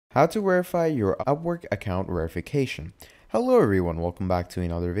How to verify your Upwork account verification. Hello everyone, welcome back to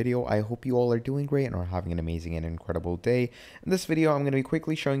another video. I hope you all are doing great and are having an amazing and incredible day. In this video, I'm going to be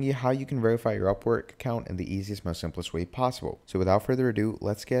quickly showing you how you can verify your Upwork account in the easiest, most simplest way possible. So without further ado,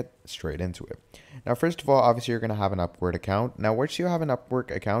 let's get straight into it. Now, first of all, obviously you're going to have an Upwork account. Now, once you have an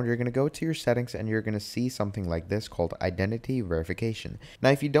Upwork account, you're going to go to your settings and you're going to see something like this called identity verification.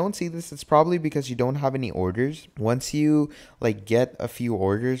 Now, if you don't see this, it's probably because you don't have any orders. Once you get a few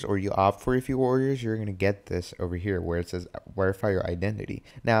orders or you opt for a few orders, you're going to get this over here where it says verify your identity.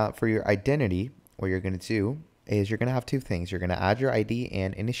 Now, for your identity, what you're going to do is you're going to have two things. You're going to add your ID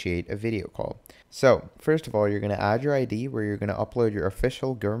and initiate a video call. So first of all, you're going to add your ID where you're going to upload your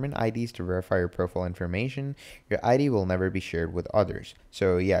official government IDs to verify your profile information. Your ID will never be shared with others.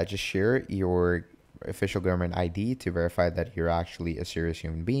 So yeah, just share your official government ID to verify that you're actually a serious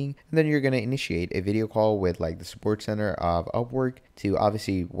human being. And then you're going to initiate a video call with the support center of Upwork to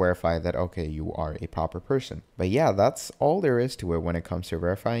obviously verify that, okay, you are a proper person. But yeah, that's all there is to it when it comes to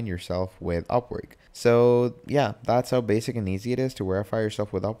verifying yourself with Upwork. So yeah, that's how basic and easy it is to verify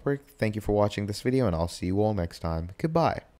yourself with Upwork. Thank you for watching this video and I'll see you all next time. Goodbye.